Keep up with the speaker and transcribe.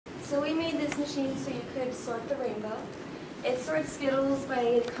So we made this machine so you could sort the rainbow. It sorts Skittles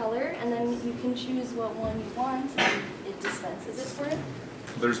by color, and then you can choose what one you want, and it dispenses it for you.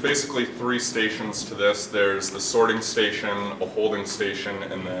 There's basically 3 stations to this. There's the sorting station, a holding station,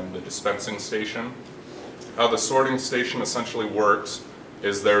 and then the dispensing station. How the sorting station essentially works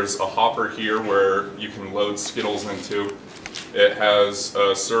is there's a hopper here where you can load Skittles into. It has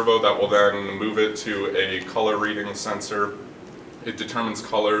a servo that will then move it to a color reading sensor. It determines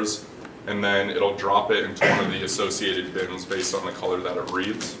colors, and then it'll drop it into one of the associated bins based on the color that it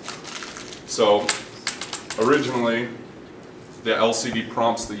reads. So originally, the LCD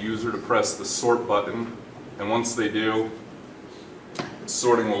prompts the user to press the sort button, and once they do,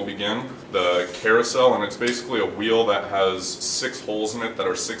 sorting will begin. The carousel, and it's basically a wheel that has 6 holes in it that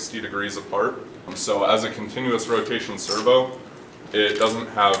are 60 degrees apart. So as a continuous rotation servo, it doesn't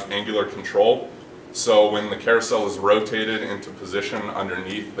have angular control. So when the carousel is rotated into position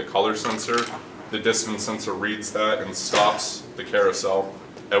underneath the color sensor, the distance sensor reads that and stops the carousel,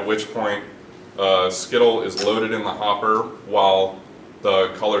 at which point Skittle is loaded in the hopper while the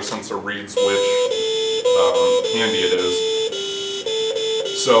color sensor reads which candy it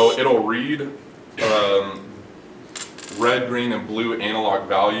is. So it'll read red, green, and blue analog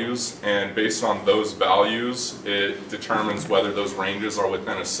values, and based on those values, it determines whether those ranges are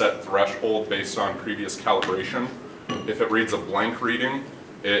within a set threshold based on previous calibration. If it reads a blank reading,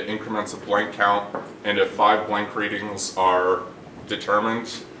 it increments a blank count, and if 5 blank readings are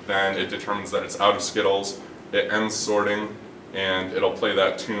determined, then it determines that it's out of Skittles. It ends sorting, and it'll play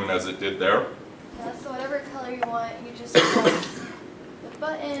that tune as it did there. Yeah, so whatever color you want, you just press the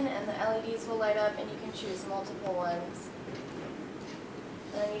button and the LEDs will light up, and you can choose multiple ones.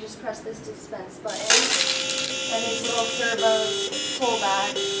 And then you just press this dispense button, and these little servos pull back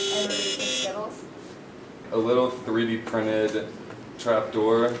and release the Skittles. A little 3D printed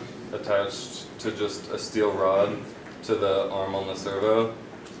trapdoor attached to just a steel rod to the arm on the servo.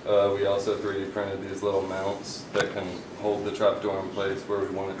 We also 3D printed these little mounts that can hold the trapdoor in place where we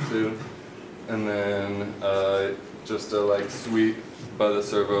want it to. And then just a sweep by the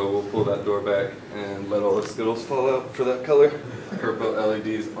servo, we'll pull that door back and let all the Skittles fall out for that color. Purple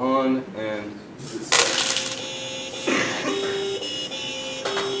LEDs on, and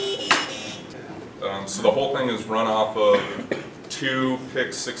so the whole thing is run off of 2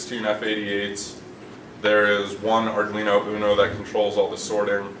 PIC 16 F88s. There is one Arduino Uno that controls all the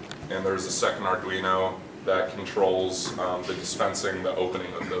sorting, and there's a second Arduino that controls the dispensing, the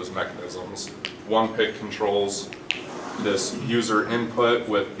opening of those mechanisms. One PIC controls this user input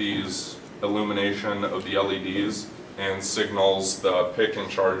with these illumination of the LEDs and signals the PIC in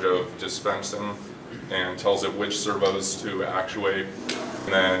charge of dispensing and tells it which servos to actuate.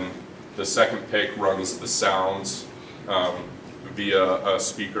 And then the second PIC runs the sounds via a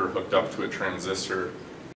speaker hooked up to a transistor